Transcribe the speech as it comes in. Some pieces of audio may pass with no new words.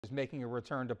Is making a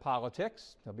return to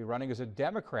politics. He'll be running as a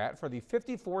Democrat for the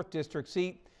 54th district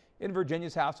seat in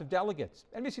Virginia's House of Delegates.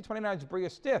 NBC 29's Bria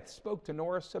Stith spoke to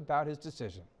Norris about his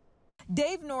decision.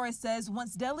 Dave Norris says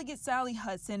once Delegate Sally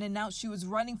Hudson announced she was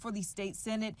running for the state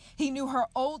Senate, he knew her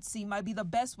old seat might be the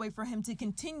best way for him to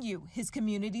continue his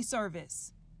community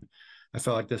service. I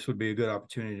felt like this would be a good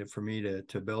opportunity for me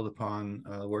to build upon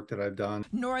the work that I've done.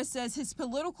 Norris says his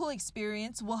political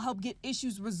experience will help get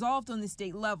issues resolved on the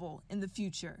state level in the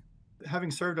future.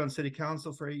 Having served on city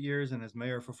council for 8 years and as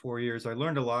mayor for 4 years, I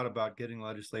learned a lot about getting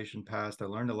legislation passed. I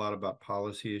learned a lot about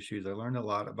policy issues. I learned a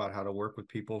lot about how to work with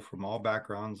people from all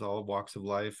backgrounds, all walks of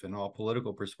life, and all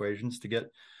political persuasions to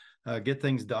get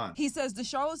things done. He says the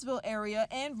Charlottesville area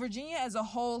and Virginia as a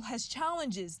whole has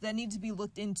challenges that need to be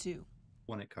looked into.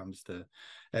 When it comes to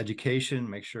education,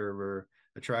 make sure we're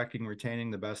attracting,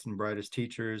 retaining the best and brightest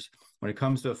teachers. When it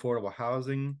comes to affordable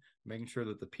housing, making sure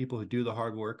that the people who do the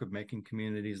hard work of making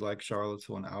communities like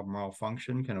Charlottesville and Albemarle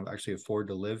function can actually afford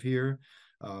to live here.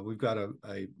 We've got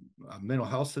a mental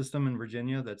health system in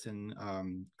Virginia that's in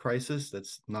crisis,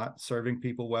 that's not serving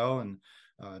people well, and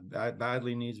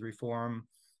badly needs reform.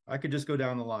 I could just go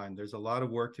down the line. There's a lot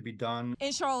of work to be done.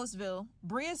 In Charlottesville,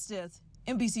 Bria Stith,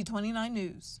 NBC 29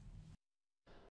 News.